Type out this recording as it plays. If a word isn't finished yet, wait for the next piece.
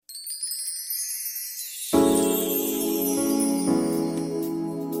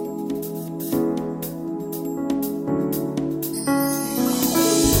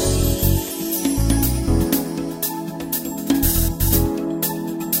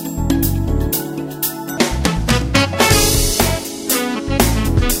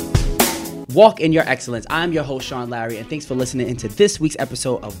Walk in Your Excellence. I'm your host, Sean Larry, and thanks for listening into this week's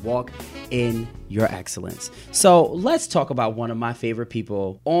episode of Walk in Your Excellence. So let's talk about one of my favorite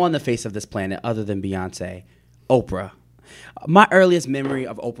people on the face of this planet other than Beyonce, Oprah. My earliest memory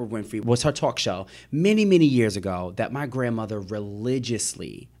of Oprah Winfrey was her talk show many, many years ago that my grandmother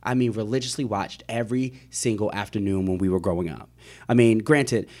religiously watched every single afternoon when we were growing up. I mean,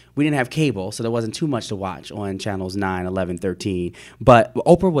 granted, we didn't have cable, so there wasn't too much to watch on channels 9, 11, 13, but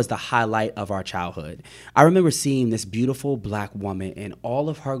Oprah was the highlight of our childhood. I remember seeing this beautiful black woman in all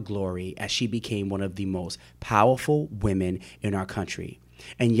of her glory as she became one of the most powerful women in our country.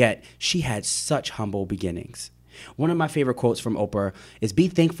 And yet, she had such humble beginnings. One of my favorite quotes from Oprah is, "Be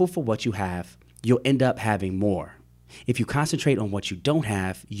thankful for what you have. You'll end up having more. If you concentrate on what you don't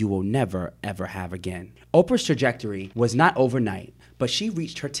have, you will never, ever have again." Oprah's trajectory was not overnight, but she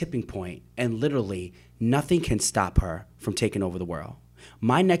reached her tipping point, and literally nothing can stop her from taking over the world.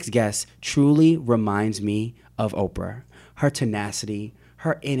 My next guest truly reminds me of Oprah. Her tenacity,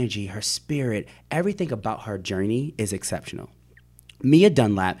 her energy, her spirit, everything about her journey is exceptional. Mia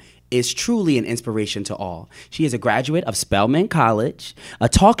Dunlap is truly an inspiration to all. She is a graduate of Spelman College, a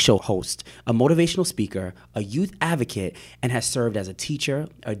talk show host, a motivational speaker, a youth advocate, and has served as a teacher,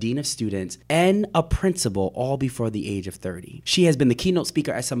 a dean of students, and a principal all before the age of 30. She has been the keynote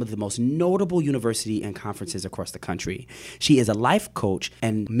speaker at some of the most notable universities and conferences across the country. She is a life coach,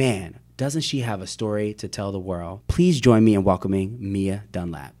 and man, doesn't she have a story to tell the world. Please join me in welcoming Mia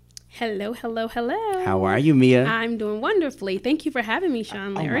Dunlap. Hello, hello, hello. How are you, Mia? I'm doing wonderfully. Thank you for having me,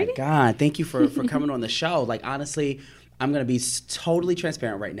 Sean Larry. Oh my God. Thank you for coming on the show. Like, honestly, I'm going to be totally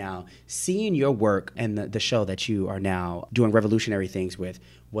transparent right now. Seeing your work and the show that you are now doing revolutionary things with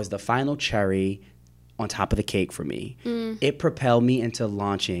was the final cherry on top of the cake for me. It propelled me into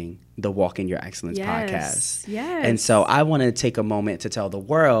launching the Walk in Your Excellence podcast. Yes. And so I want to take a moment to tell the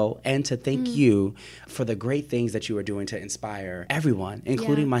world and to thank you for the great things that you are doing to inspire everyone,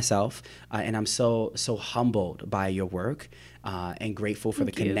 including myself. And I'm so humbled by your work and grateful for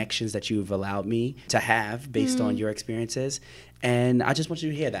the connections that you've allowed me to have based on your experiences. And I just want you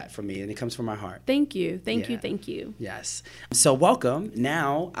to hear that from me, and it comes from my heart. Thank you. Thank you. Yes. So welcome.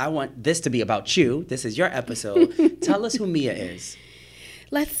 Now I want this to be about you. This is your episode. Tell us who Mia is.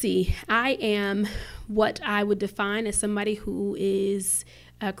 Let's see. I am what I would define as somebody who is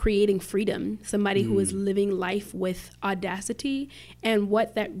creating freedom, somebody who is living life with audacity. And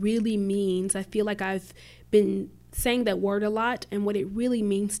what that really means, I feel like I've been saying that word a lot, and what it really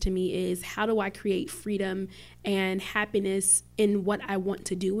means to me is, how do I create freedom and happiness in what I want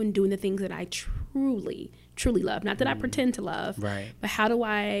to do and doing the things that I truly love, not that I pretend to love, right? But how do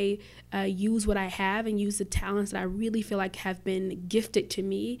I use what I have and use the talents that I really feel like have been gifted to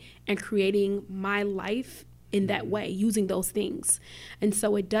me, and creating my life in that way, using those things. And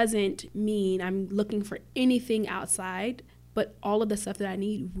so it doesn't mean I'm looking for anything outside, but all of the stuff that I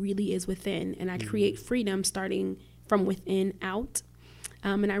need really is within, and I create freedom starting from within out.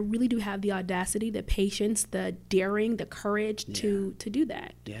 And I really do have the audacity, the patience, the daring, the courage to do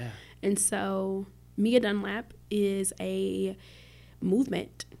that. Yeah. And so Mia Dunlap is a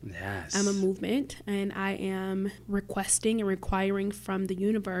movement. Yes. I'm a movement, and I am requesting and requiring from the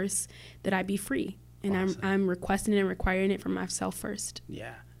universe that I be free. And Awesome. I'm requesting and requiring it from myself first.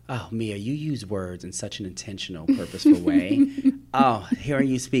 Yeah. Oh, Mia, you use words in such an intentional, purposeful way. Oh, hearing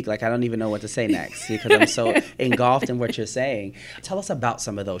you speak, like I don't even know what to say next because I'm so engulfed in what you're saying. Tell us about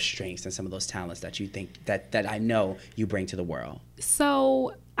some of those strengths and some of those talents that you think that I know you bring to the world.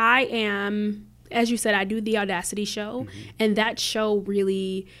 So I am, as you said, I do the Audacity show, and that show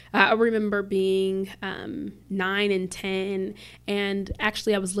really, I remember being 9 and 10, and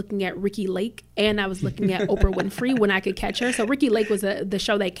actually I was looking at Ricki Lake, and I was looking at Oprah Winfrey when I could catch her. So Ricki Lake was the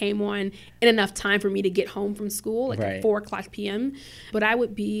show that came on in enough time for me to get home from school, like at 4:00 p.m. But I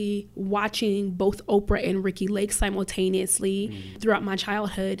would be watching both Oprah and Ricki Lake simultaneously throughout my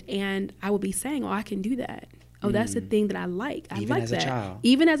childhood, and I would be saying, oh, I can do that. Oh, that's the thing that I like. I Even like as that. a child.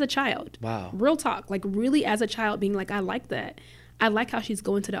 Even as a child. Wow. Real talk. Like really as a child being like, I like that. I like how she's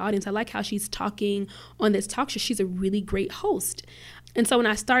going to the audience. I like how she's talking on this talk show. She's a really great host. And so when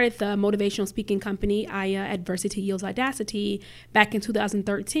I started the motivational speaking company, Adversity Yields Audacity, back in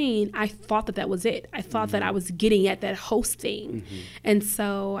 2013, I thought that was it. I thought that I was getting at that host thing. And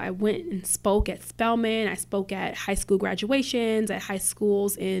so I went and spoke at Spelman. I spoke at high school graduations, at high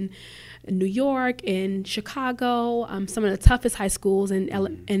schools in New York, in Chicago, some of the toughest high schools and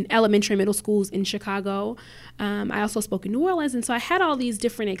elementary and middle schools in Chicago. I also spoke in New Orleans. And so I had all these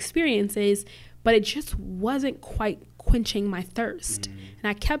different experiences, but it just wasn't quite quenching my thirst. And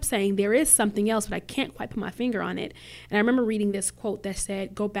I kept saying, there is something else, but I can't quite put my finger on it. And I remember reading this quote that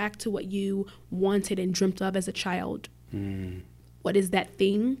said, go back to what you wanted and dreamt of as a child. What is that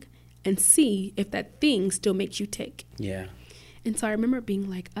thing? And see if that thing still makes you tick. Yeah. And so I remember being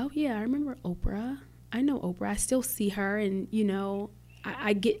like, oh yeah, I remember Oprah. I know Oprah. I still see her, and you know,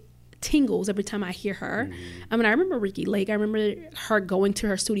 I get tingles every time I hear her. I mean, I remember Ricki Lake. I remember her going to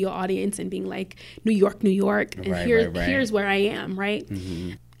her studio audience and being like, New York, New York, and here's where I am, right?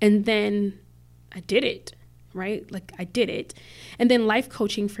 And then I did it, right? Like I did it. And then life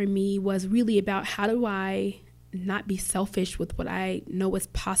coaching for me was really about how do I not be selfish with what I know is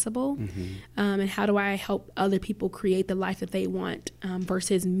possible, and how do I help other people create the life that they want,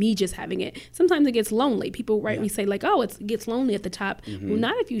 versus me just having it. Sometimes it gets lonely. People rightly say like, oh, it gets lonely at the top. Well,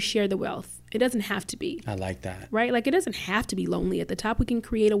 not if you share the wealth. It doesn't have to be. I like that. Right? Like it doesn't have to be lonely at the top. We can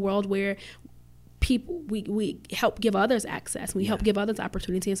create a world where people, we help give others access. We help give others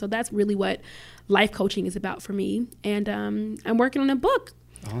opportunity. And so that's really what life coaching is about for me. And I'm working on a book.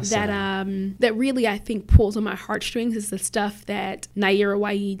 Awesome. That really, I think, pulls on my heartstrings. Is the stuff that Nayyirah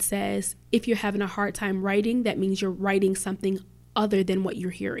Waheed says, if you're having a hard time writing, that means you're writing something other than what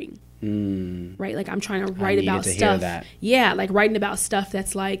you're hearing. Right? Like I'm trying to write about stuff. Yeah, like writing about stuff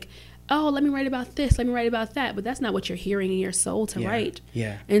that's like, oh, let me write about this, let me write about that. But that's not what you're hearing in your soul to write.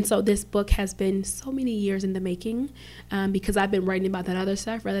 Yeah. And so this book has been so many years in the making, because I've been writing about that other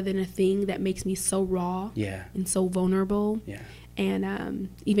stuff rather than a thing that makes me so raw and so vulnerable. Yeah. And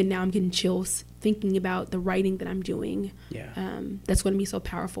even now I'm getting chills thinking about the writing that I'm doing. That's going to be so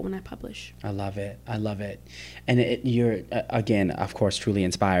powerful when I publish. I love it. I love it. And you're, again, of course, truly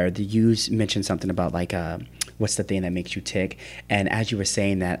inspired. You mentioned something about like, what's the thing that makes you tick? And as you were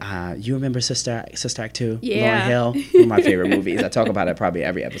saying that, you remember Sister Act 2? Lauryn Hill? One of my favorite movies. I talk about it probably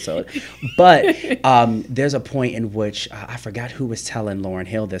every episode. But there's a point in which, I forgot who was telling Lauryn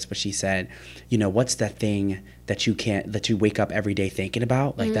Hill this, but she said, you know, what's that thing that you wake up every day thinking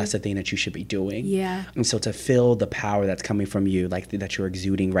about? Like that's the thing that you should be doing. Yeah. And so to feel the power that's coming from you, like that you're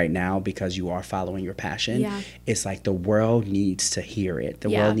exuding right now because you are following your passion, it's like the world needs to hear it. The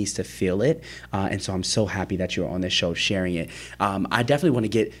world needs to feel it. And so I'm so happy that you're on this show sharing it. I definitely want to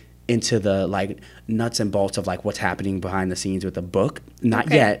get into the like nuts and bolts of like what's happening behind the scenes with the book. Not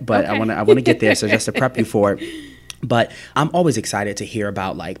yet, but I want to get there. So just to prep you for it. But I'm always excited to hear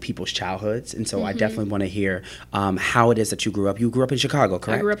about like people's childhoods. And so I definitely want to hear how it is that you grew up. You grew up in Chicago,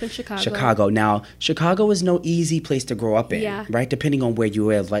 correct? I grew up in Chicago. Chicago. Now, Chicago is no easy place to grow up in, right? Depending on where you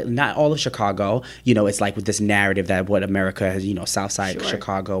live. Like not all of Chicago, you know, it's like with this narrative that what America has, you know, South Side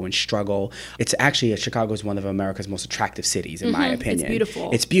Chicago and struggle. It's actually, Chicago is one of America's most attractive cities, in my opinion. It's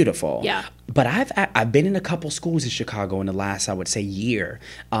beautiful. It's beautiful. Yeah. But I've been in a couple schools in Chicago in the last, I would say, year,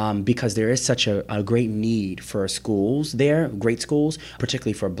 because there is such a great need for schools there, great schools,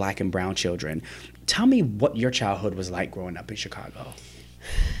 particularly for Black and brown children. Tell me what your childhood was like growing up in Chicago.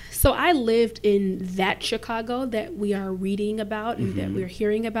 So I lived in that Chicago that we are reading about and that we're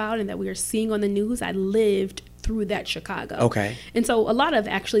hearing about and that we are seeing on the news. I lived through that Chicago. Okay. And so a lot of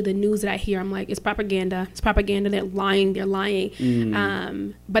actually the news that I hear, I'm like, it's propaganda. It's propaganda. They're lying. They're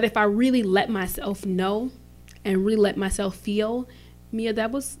lying. But if I really let myself know and really let myself feel, Mia,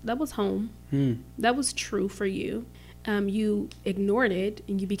 that was home. That was true for you. You ignored it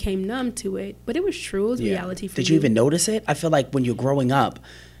and you became numb to it, but it was true. It was reality for you. Did you even notice it? I feel like when you're growing up,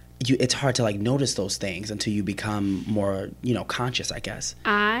 it's hard to like notice those things until you become more, you know, conscious, I guess.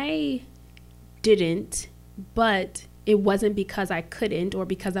 I didn't, but it wasn't because I couldn't or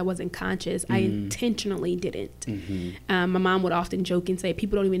because I wasn't conscious. I intentionally didn't. My mom would often joke and say,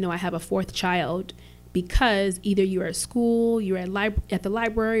 people don't even know I have a fourth child, because either you're at school, you're at the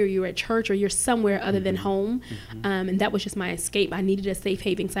library, or you're at church, or you're somewhere other than home. And that was just my escape. I needed a safe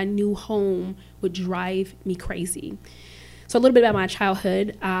haven because I knew home would drive me crazy. So a little bit about my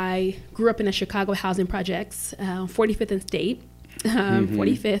childhood. I grew up in the Chicago housing projects, 45th and State,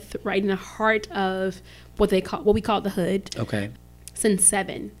 45th, right in the heart of what we call the hood. Okay. Since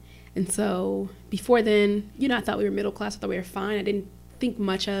 7. And so before then, you know, I thought we were middle class. I thought we were fine. I didn't think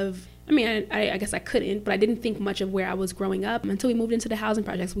much of, I guess I couldn't, but I didn't think much of where I was growing up until we moved into the housing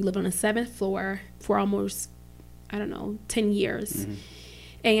projects. We lived on the 7th floor for almost, 10 years.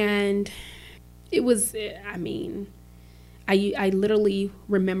 And it was, I literally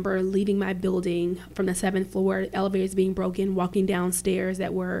remember leaving my building from the 7th floor, elevators being broken, walking downstairs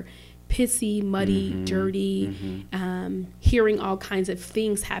that were pissy, muddy, dirty, hearing all kinds of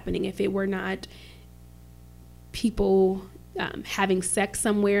things happening. If it were not people having sex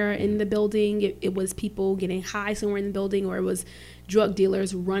somewhere in the building. It was people getting high somewhere in the building, or it was drug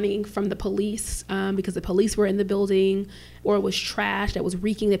dealers running from the police because the police were in the building, or it was trash that was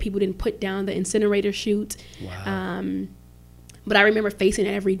reeking that people didn't put down the incinerator chute. Wow. But I remember facing it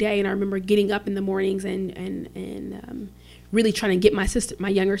every day, and I remember getting up in the mornings and really trying to get my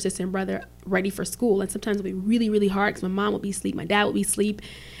younger sister and brother ready for school. And sometimes it would be really, really hard because my mom would be asleep, my dad would be asleep,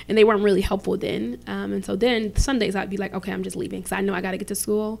 and they weren't really helpful then. And so then Sundays I'd be like, okay, I'm just leaving because I know I got to get to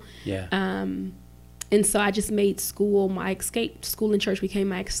school. Yeah. And so I just made school my escape. School and church became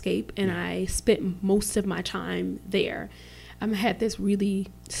my escape, and I spent most of my time there. I had this really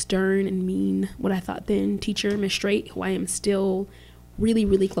stern and mean, what I thought then, teacher, Miss Straight, who I am still really,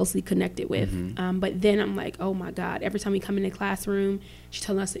 really closely connected with. But then I'm like, oh my God, every time we come in the classroom, she's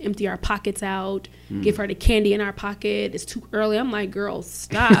telling us to empty our pockets out, give her the candy in our pocket. It's too early. I'm like, girl,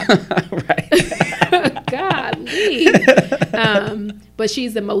 stop. Golly. But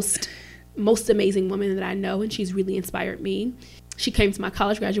she's the most amazing woman that I know, and she's really inspired me. She came to my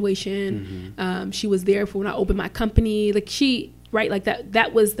college graduation. She was there for when I opened my company. That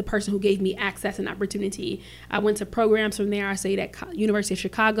was the person who gave me access and opportunity. I went to programs from there. I stayed at University of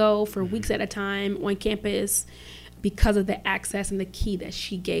Chicago for weeks at a time on campus because of the access and the key that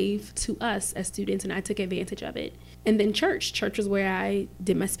she gave to us as students, and I took advantage of it. And then church was where I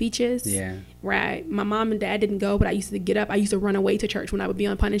did my speeches. Yeah. Where my mom and dad didn't go, but I used to get up. I used to run away to church when I would be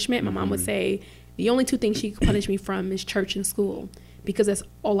on punishment. My mom would say, the only two things she could punish me from is church and school, because that's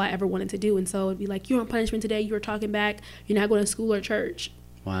all I ever wanted to do. And so it'd be like, you're on punishment today, you were talking back, you're not going to school or church.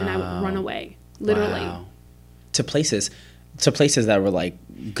 Wow. And I would run away, literally. Wow. To places that were like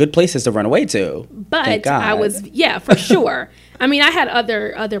good places to run away to. But I was, yeah, for sure. I mean, I had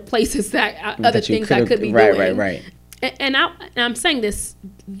other places other things I could be doing. Right. And I'm saying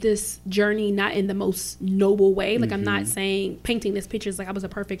this journey not in the most noble way. Like, I'm not painting this picture as like I was a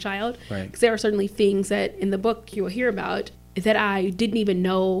perfect child. Right. Because there are certainly things that in the book you will hear about that I didn't even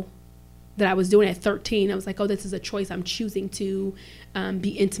know that I was doing at 13. I was like, oh, this is a choice. I'm choosing to be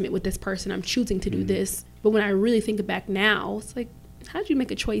intimate with this person. I'm choosing to do this. But when I really think back now, it's like, how did you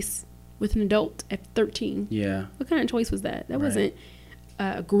make a choice with an adult at 13? Yeah. What kind of choice was that? That wasn't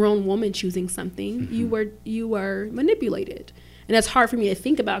a grown woman choosing something. You were manipulated. And that's hard for me to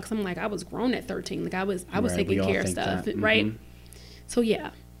think about because I'm like, I was grown at 13. Like I was taking care of stuff, right? So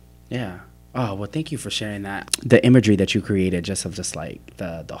yeah. Yeah. Oh, well, thank you for sharing that. The imagery that you created just like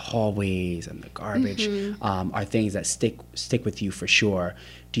the hallways and the garbage are things that stick with you for sure.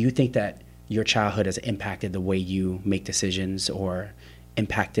 Do you think that your childhood has impacted the way you make decisions or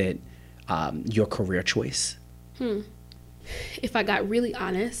impacted your career choice? If I got really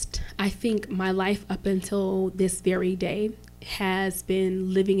honest, I think my life up until this very day has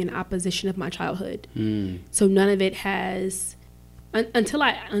been living in opposition of my childhood. So none of it has... Until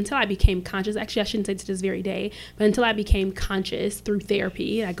I became conscious, actually I shouldn't say to this very day, but until I became conscious through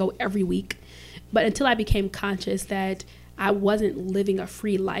therapy, I go every week, but until I became conscious that I wasn't living a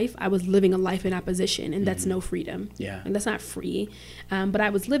free life, I was living a life in opposition, and that's no freedom. Yeah. And that's not free. But I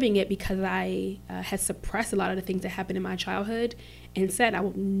was living it because I had suppressed a lot of the things that happened in my childhood and said, I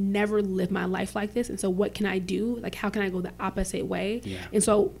will never live my life like this. And so what can I do? Like, how can I go the opposite way? Yeah. And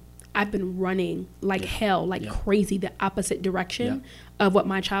so I've been running like hell, like crazy, the opposite direction of what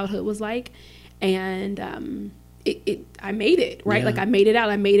my childhood was like. And I made it, right? Like I made it out.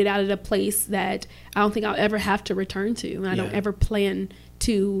 I made it out of a place that I don't think I'll ever have to return to. And I don't ever plan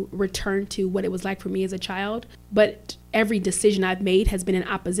to return to what it was like for me as a child. But every decision I've made has been in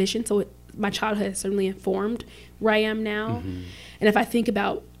opposition. So my childhood has certainly informed where I am now. And if I think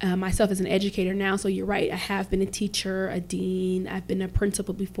about myself as an educator now, so you're right, I have been a teacher, a dean, I've been a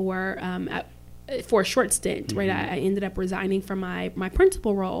principal before for a short stint, right? I ended up resigning from my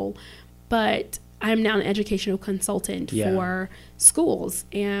principal role, but I'm now an educational consultant for schools.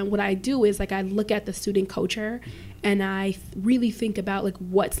 And what I do is like I look at the student culture and I really think about like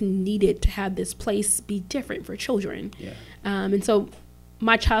what's needed to have this place be different for children. And so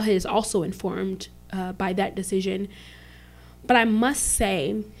my childhood is also informed by that decision. But I must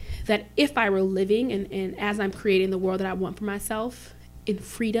say that if I were living and as I'm creating the world that I want for myself in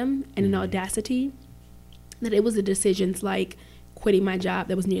freedom and in audacity, that it was the decisions like quitting my job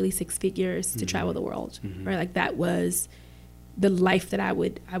that was nearly 6 figures to travel the world, right? Like that was the life that I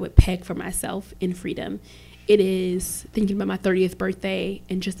would peg for myself in freedom. It is thinking about my 30th birthday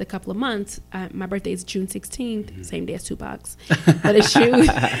in just a couple of months. My birthday is June 16th, same day as Tupac's, but it's June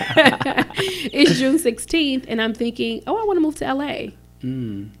 16th, and I'm thinking, oh, I want to move to LA.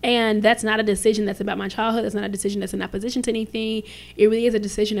 And that's not a decision that's about my childhood. That's not a decision that's in opposition to anything. It really is a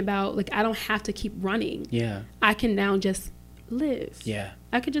decision about like I don't have to keep running. I can now just live. Yeah.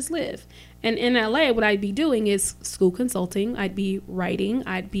 I could just live. And in LA, what I'd be doing is school consulting. I'd be writing.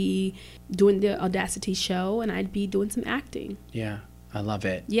 I'd be doing the Audacity show, and I'd be doing some acting. Yeah. I love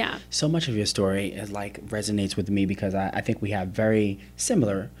it. Yeah. So much of your story is like resonates with me because I think we have very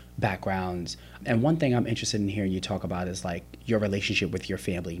similar backgrounds. And one thing I'm interested in hearing you talk about is like your relationship with your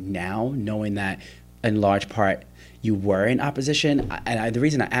family now, knowing that in large part you were in opposition. And the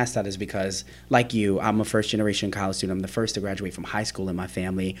reason I asked that is because, like you, I'm a first-generation college student. I'm the first to graduate from high school in my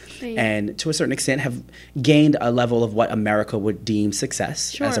family. Right. And to a certain extent have gained a level of what America would deem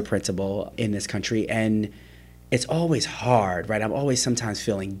success Sure. as a principal in this country. And it's always hard, right? I'm always sometimes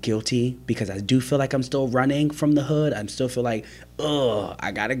feeling guilty because I do feel like I'm still running from the hood. I still feel like,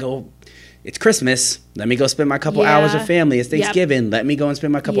 I got to go. It's Christmas. Let me go spend my couple hours with family. It's Thanksgiving. Let me go and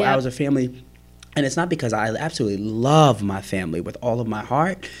spend my couple hours with family. And it's not because I absolutely love my family with all of my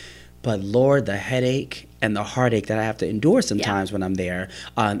heart, but Lord, the headache and the heartache that I have to endure sometimes when I'm there.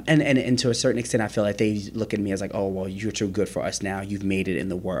 And to a certain extent, I feel like they look at me as like, oh, well, you're too good for us now. You've made it in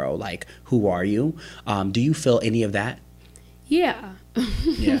the world. Like, who are you? Do you feel any of that? Yeah.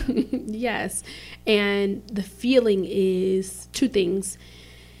 Yeah. Yes. And the feeling is two things.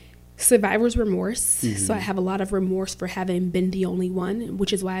 Survivor's remorse. Mm-hmm. So I have a lot of remorse for having been the only one,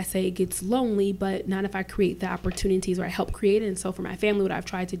 which is why I say it gets lonely, but not if I create the opportunities or I help create it. And so for my family, what I've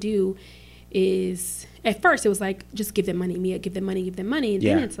tried to do is, at first it was like, just give them money, Mia, give them money. And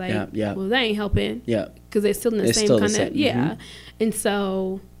then it's like, well, that ain't helping. Yeah. Because they're still in the same kind of, Mm-hmm. And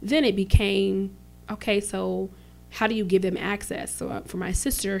so then it became, okay, so how do you give them access? So for my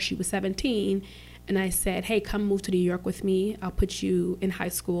sister, she was 17. And I said, hey, come move to New York with me. I'll put you in high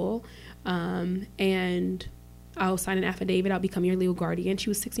school, and I'll sign an affidavit. I'll become your legal guardian. She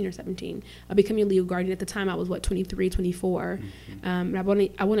was 16 or 17. I'll become your legal guardian. At the time, I was, 23, 24. Mm-hmm. And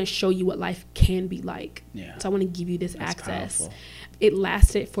I want to show you what life can be like. Yeah. So I want to give you this That's access. powerful. It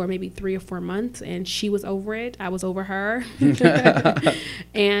lasted for maybe 3 or 4 months, and she was over it. I was over her.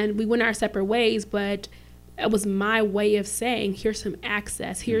 And we went our separate ways, but it was my way of saying, here's some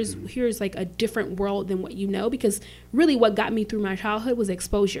access. Here's like a different world than what you know. Because really what got me through my childhood was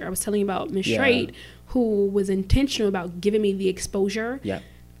exposure. I was telling you about Miss Strait, who was intentional about giving me the exposure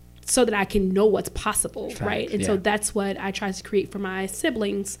so that I can know what's possible, right? And so that's what I try to create for my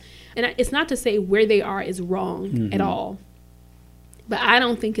siblings. And it's not to say where they are is wrong at all. But I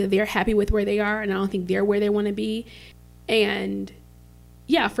don't think that they're happy with where they are, and I don't think they're where they want to be. And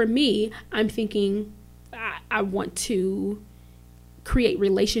yeah, for me, I'm thinking, I want to create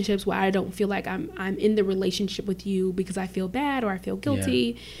relationships where I don't feel like I'm in the relationship with you because I feel bad or I feel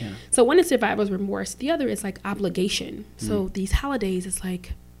guilty. Yeah. So one is survivor's remorse. The other is like obligation. So these holidays, it's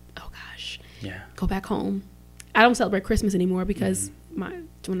like, oh gosh, go back home. I don't celebrate Christmas anymore because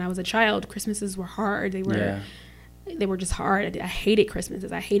when I was a child, Christmases were hard. They were just hard. I hated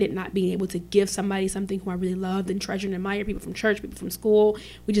Christmases. I hated not being able to give somebody something who I really loved and treasured and admired, people from church, people from school.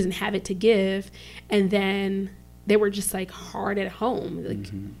 We just didn't have it to give. And then they were just like hard at home.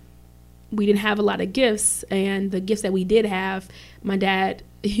 Like we didn't have a lot of gifts, and the gifts that we did have, my dad,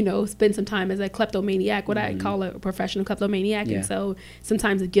 spent some time as a kleptomaniac, what I call a professional kleptomaniac. And so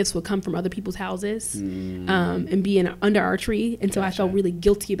sometimes the gifts would come from other people's houses and be under our tree. And so I felt really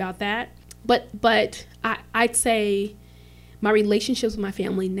guilty about that. But I'd say my relationships with my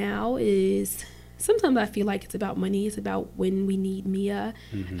family now is sometimes I feel like it's about money. It's about when we need Mia.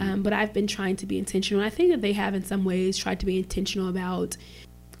 But I've been trying to be intentional. I think that they have in some ways tried to be intentional about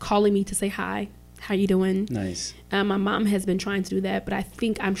calling me to say hi. How you doing? Nice. My mom has been trying to do that, but I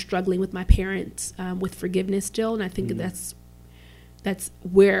think I'm struggling with my parents with forgiveness still. And I think that's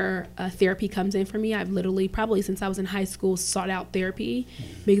where therapy comes in for me. I've literally, probably since I was in high school, sought out therapy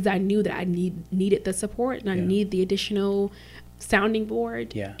because I knew that I needed the support and I need the additional sounding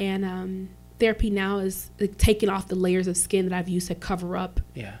board. Yeah. And therapy now is taking off the layers of skin that I've used to cover up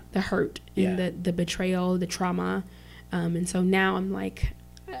the hurt and the betrayal, the trauma. And so now I'm like,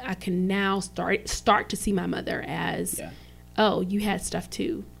 I can now start to see my mother as, oh, you had stuff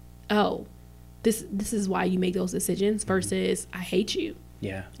too. Oh, this is why you make those decisions versus I hate you.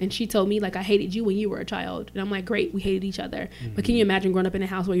 Yeah. And she told me, like, I hated you when you were a child. And I'm like, great, we hated each other. But can you imagine growing up in a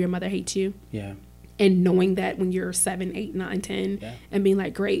house where your mother hates you? Yeah. And knowing that when you're 7, 8, 9, 10 and being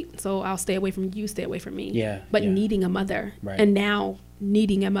like, great, so I'll stay away from you, stay away from me. Yeah. But needing a mother. Right. And now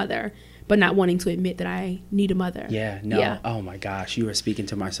needing a mother, but not wanting to admit that I need a mother. Yeah, no. Yeah. Oh my gosh, you were speaking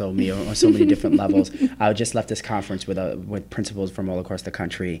to my soul, Mia, on so many different levels. I just left this conference with principals from all across the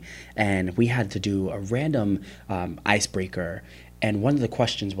country, and we had to do a random icebreaker. And one of the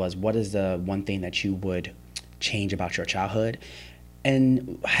questions was, what is the one thing that you would change about your childhood?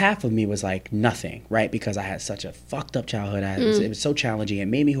 And half of me was like nothing, right? Because I had such a fucked up childhood. It was so challenging. It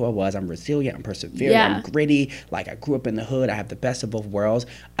made me who I was. I'm resilient. I'm persevering. Yeah. I'm gritty. Like, I grew up in the hood. I have the best of both worlds.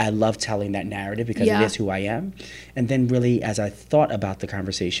 I love telling that narrative because it is who I am. And then really, as I thought about the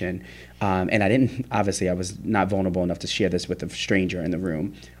conversation, and I was not vulnerable enough to share this with a stranger in the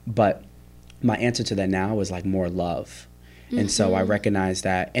room, but my answer to that now is like more love. And so I recognize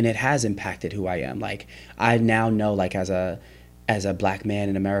that, and it has impacted who I am. Like, I now know, like, as a Black man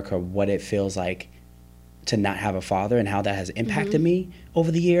in America, what it feels like to not have a father and how that has impacted me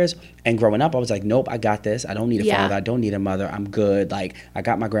over the years. And growing up, I was like, nope, I got this. I don't need a father. I don't need a mother. I'm good. Like, I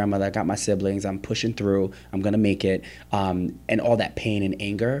got my grandmother. I got my siblings. I'm pushing through. I'm going to make it. And all that pain and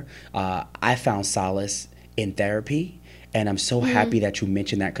anger, I found solace in therapy. And I'm so happy that you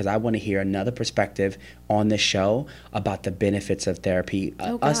mentioned that, because I want to hear another perspective on this show about the benefits of therapy.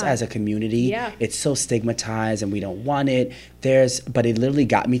 Us as a community, it's so stigmatized and we don't want it. But it literally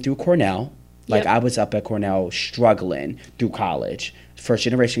got me through Cornell. Like, I was up at Cornell struggling through college, first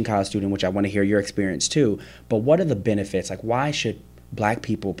generation college student, which I want to hear your experience too. But what are the benefits? Like, why should Black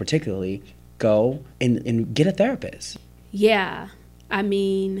people particularly go and get a therapist? Yeah. I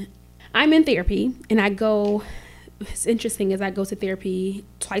mean, I'm in therapy and I go... What's interesting is I go to therapy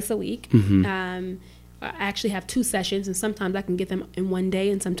twice a week. I actually have 2 sessions, and sometimes I can get them in one day,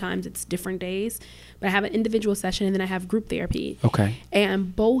 and sometimes it's different days. But I have an individual session, and then I have group therapy. Okay.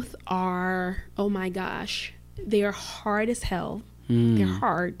 And both are, oh my gosh, they are hard as hell. They're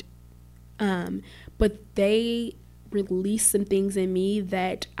hard. But they release some things in me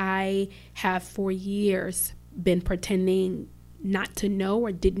that I have for years been pretending not to know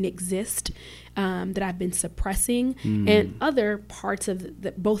or didn't exist, that I've been suppressing. And other parts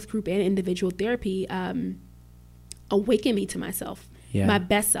of both group and individual therapy awaken me to myself, my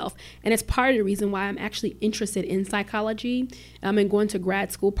best self. And it's part of the reason why I'm actually interested in psychology and going to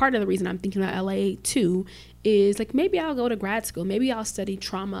grad school. Part of the reason I'm thinking about LA too is, like, maybe I'll go to grad school. Maybe I'll study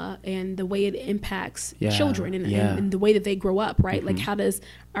trauma and the way it impacts children and the way that they grow up, right? Like, how does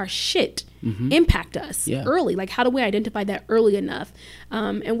our shit impact us early? Like, how do we identify that early enough?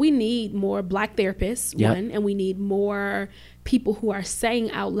 And we need more Black therapists, one, and we need more people who are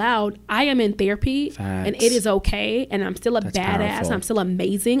saying out loud, I am in therapy and it is okay, and I'm still a badass, powerful. I'm still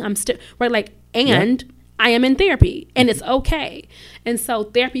amazing, I'm still, right? Like, and I am in therapy and it's okay. And so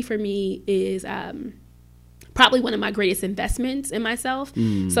therapy for me is probably one of my greatest investments in myself.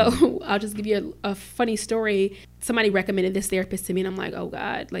 So I'll just give you a funny story. Somebody recommended this therapist to me, and I'm like, oh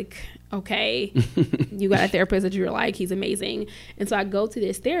God, like, okay, you got a therapist that you're like, he's amazing. And so I go to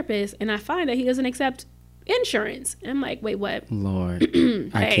this therapist, and I find that he doesn't accept insurance. And I'm like, wait, what? Lord,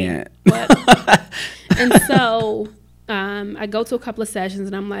 I can't. What? And so I go to a couple of sessions,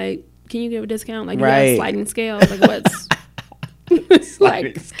 and I'm like, can you give a discount? Like, you got a sliding scale? Like, what's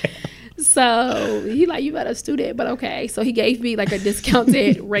like? So he like, you got a student, but okay. So he gave me like a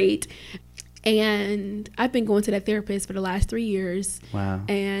discounted rate. And I've been going to that therapist for the last 3 years. Wow.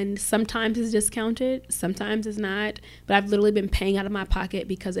 And sometimes it's discounted, sometimes it's not. But I've literally been paying out of my pocket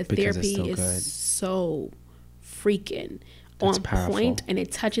because therapy is so freaking on point. And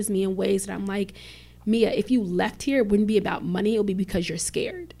it touches me in ways that I'm like, Mia, if you left here, it wouldn't be about money. It would be because you're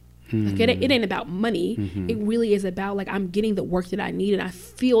scared. Like, it ain't about money. It really is about, like, I'm getting the work that I need, and I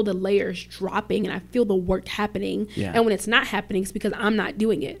feel the layers dropping, and I feel the work happening. And when it's not happening, it's because I'm not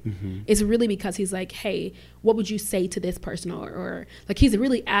doing it. It's really because he's like, hey, what would you say to this person? Or like, he's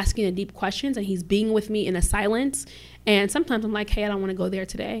really asking the deep questions, and he's being with me in a silence. And sometimes I'm like, hey, I don't want to go there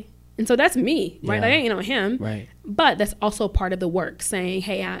today. And so that's me, right? Like, I ain't, him. Right. But that's also part of the work, saying,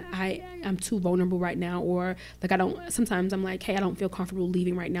 hey, I'm too vulnerable right now. Or like, sometimes I'm like, hey, I don't feel comfortable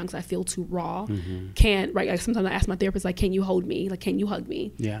leaving right now because I feel too raw. Right? Like, sometimes I ask my therapist, like, can you hold me? Like, can you hug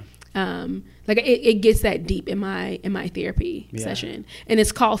me? Yeah. Like, it gets that deep in my therapy session. And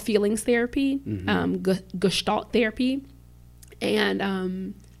it's called feelings therapy, Gestalt therapy.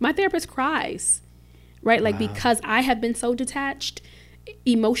 And my therapist cries, right? Like, because I have been so detached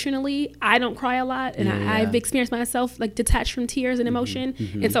emotionally, I don't cry a lot, and I've experienced myself like detached from tears and emotion,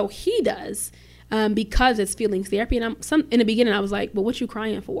 and so he does, because it's feelings therapy. And in the beginning I was like, but what you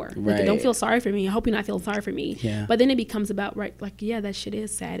crying for? Like, don't feel sorry for me. I hope you're not feeling sorry for me. But then it becomes about, right, like, that shit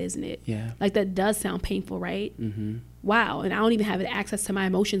is sad, isn't it? Like, that does sound painful, right? Wow. And I don't even have access to my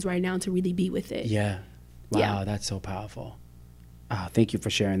emotions right now to really be with it. Wow, that's so powerful. Thank you for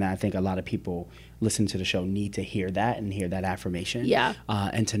sharing that. I think a lot of people listening to the show need to hear that and hear that affirmation.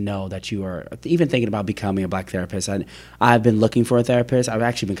 And to know that you are even thinking about becoming a Black therapist. I've been looking for a therapist. I've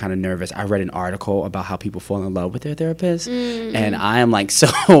actually been kind of nervous. I read an article about how people fall in love with their therapist. And I am like so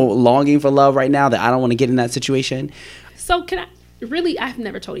longing for love right now that I don't want to get in that situation. So really, I've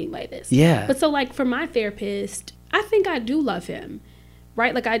never told anybody this. Yeah. But so like for my therapist, I think I do love him.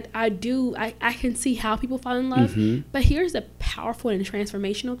 Right? Like I can see how people fall in love. Mm-hmm. But here's the powerful and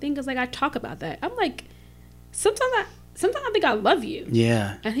transformational thing, because like I talk about that. I'm like, sometimes I think I love you.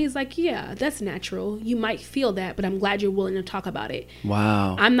 Yeah. And he's like, yeah, that's natural. You might feel that, but I'm glad you're willing to talk about it.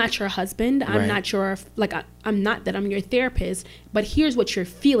 Wow. I'm not your husband. I'm Right. not your, like, I'm not that I'm your therapist, but here's what you're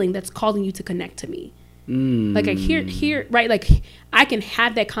feeling that's causing you to connect to me. Like I hear, right? Like I can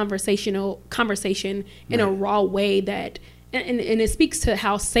have that conversation in a raw way that, and it speaks to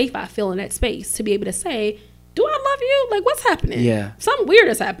how safe I feel in that space to be able to say, do I love you? Like, what's happening? Yeah. Something weird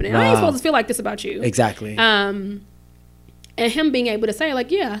is happening. I ain't Wow. supposed to feel like this about you. Exactly. And him being able to say,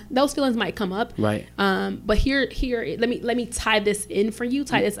 like, yeah, those feelings might come up. Right. But here, let me tie this in for you,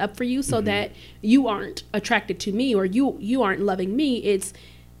 tie this up for you, so that you aren't attracted to me, or you aren't loving me. It's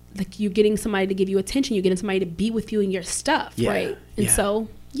like you're getting somebody to give you attention. You're getting somebody to be with you in your stuff, Yeah. right? And Yeah. so,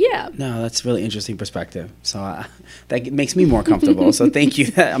 yeah. No, that's really interesting perspective. So that makes me more comfortable. So thank you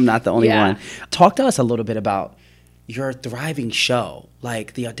that I'm not the only Yeah. one. Talk to us a little bit about your thriving show,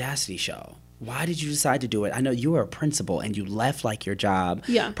 like the Audacity show. Why did you decide to do it? I know you were a principal and you left like your job,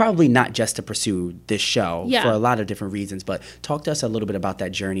 Yeah. probably not just to pursue this show Yeah. for a lot of different reasons, but talk to us a little bit about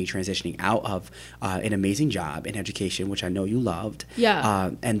that journey transitioning out of an amazing job in education, which I know you loved, Yeah.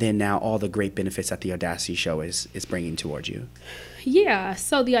 and then now all the great benefits that the Audacity show is bringing towards you. Yeah,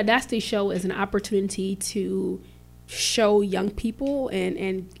 so the Audacity Show is an opportunity to show young people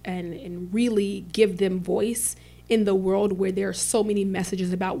and really give them voice in the world where there are so many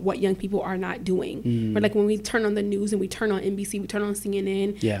messages about what young people are not doing. But like when we turn on the news and we turn on NBC, we turn on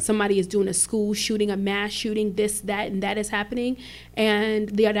CNN, Yeah. somebody is doing a school shooting, a mass shooting, this, that, and that is happening. And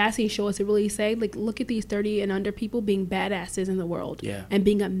the Audacity Show is to really say, like, look at these 30 and under people being badasses in the world, Yeah. and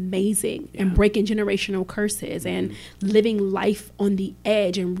being amazing, Yeah. and breaking generational curses, and living life on the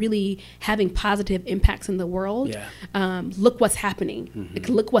edge, and really having positive impacts in the world. Yeah. Look what's happening. Like,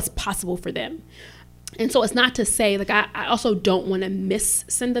 look what's possible for them. And so it's not to say, like, I also don't want to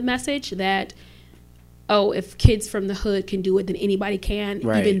send the message that, oh, if kids from the hood can do it, then anybody can,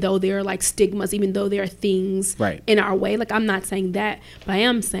 Right. even though there are like stigmas, even though there are things Right. in our way. Like, I'm not saying that, but I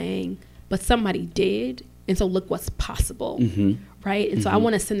am saying, but somebody did. And so look what's possible. Right. And so I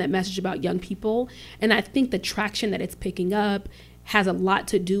want to send that message about young people. And I think the traction that it's picking up has a lot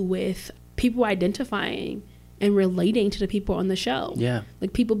to do with people identifying and relating to the people on the show. Yeah.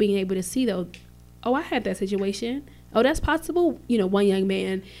 Like people being able to see, though, oh, I had that situation. Oh, that's possible. You know, one young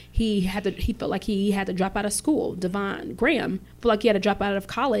man, he felt like he had to drop out of school. Devon Graham felt like he had to drop out of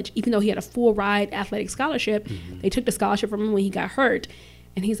college, even though he had a full ride athletic scholarship. They took the scholarship from him when he got hurt.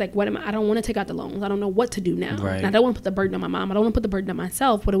 And he's like, I don't want to take out the loans. I don't know what to do now. Right. And I don't want to put the burden on my mom. I don't want to put the burden on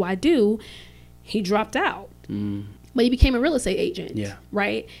myself. What do I do? He dropped out. But he became a real estate agent. Yeah.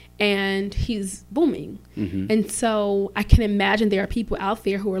 Right. And he's booming. Mm-hmm. And so I can imagine there are people out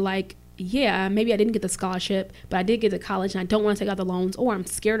there who are like, yeah, maybe I didn't get the scholarship, but I did get to college and I don't want to take out the loans, or I'm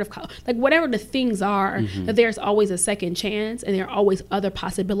scared of college. Like whatever the things are, that there's always a second chance and there are always other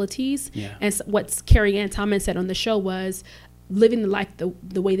possibilities. Yeah. And what Carrie Ann Thomas said on the show was, living the life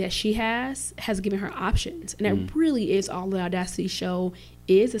the way that she has given her options. And that really is all the Audacity Show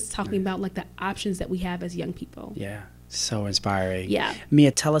is. It's talking about like the options that we have as young people. Yeah. So inspiring. Yeah.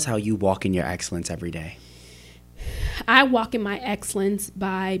 Mia, tell us how you walk in your excellence every day. I walk in my excellence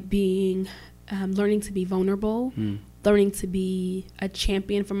by being, learning to be vulnerable, learning to be a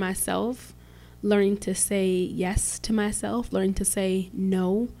champion for myself, learning to say yes to myself, learning to say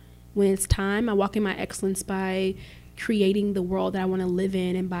no when it's time. I walk in my excellence by creating the world that I want to live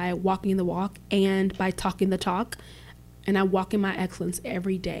in, and by walking the walk, and by talking the talk. And I walk in my excellence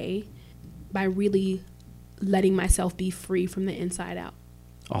every day by really letting myself be free from the inside out.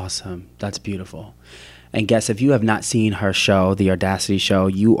 Awesome. That's beautiful. And guess if you have not seen her show, The Audacity Show,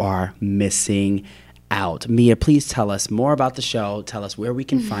 you are missing out. Mia, please tell us more about the show. Tell us where we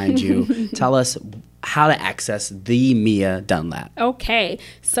can find you. Tell us how to access the Mia Dunlap. Okay.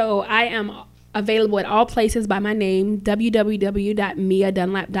 So I am available at all places by my name,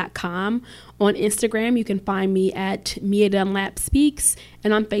 www.miadunlap.com. On Instagram, you can find me at Mia Dunlap Speaks.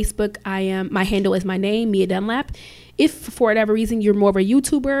 And on Facebook, my handle is my name, Mia Dunlap. If for whatever reason you're more of a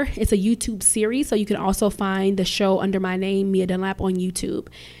YouTuber, it's a YouTube series. So you can also find the show under my name, Mia Dunlap, on YouTube.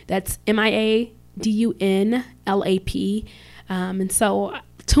 That's MIADUNLAP. And so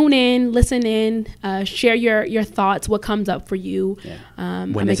tune in, listen in, share your thoughts, what comes up for you. Yeah.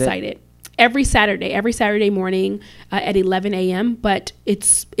 I'm When is it? excited. every Saturday morning at 11 a.m., but it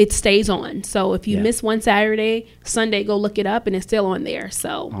stays on. So if you miss one Saturday, Sunday, go look it up, and it's still on there.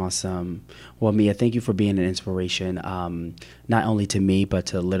 So awesome. Well, Mia, thank you for being an inspiration, not only to me, but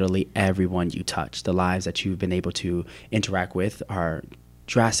to literally everyone you touch. The lives that you've been able to interact with are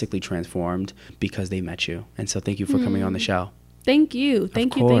drastically transformed because they met you. And so thank you for coming on the show. Thank you.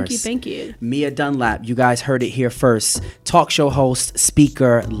 Thank you. Mia Dunlap, you guys heard it here first. Talk show host,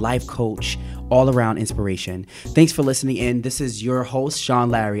 speaker, life coach, all around inspiration. Thanks for listening in. This is your host, Sean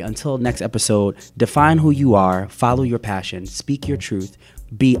Larry. Until next episode, define who you are, follow your passion, speak your truth,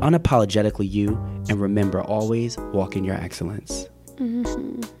 be unapologetically you, and remember, always walk in your excellence.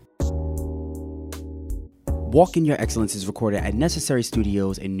 Walk in Your Excellence is recorded at Necessary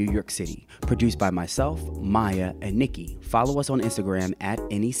Studios in New York City. Produced by myself, Maya, and Nikki. Follow us on Instagram at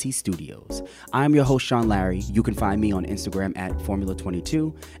NEC Studios. I'm your host, Sean Larry. You can find me on Instagram at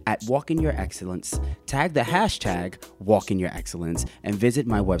Formula22, at Walk in Your Excellence. Tag the hashtag Walk in Your Excellence and visit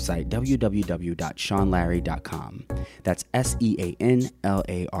my website, www.seanlarry.com. That's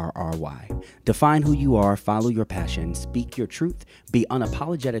SEANLARRY. Define who you are, follow your passion, speak your truth, be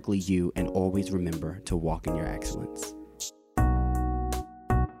unapologetically you, and always remember to walk in your excellence.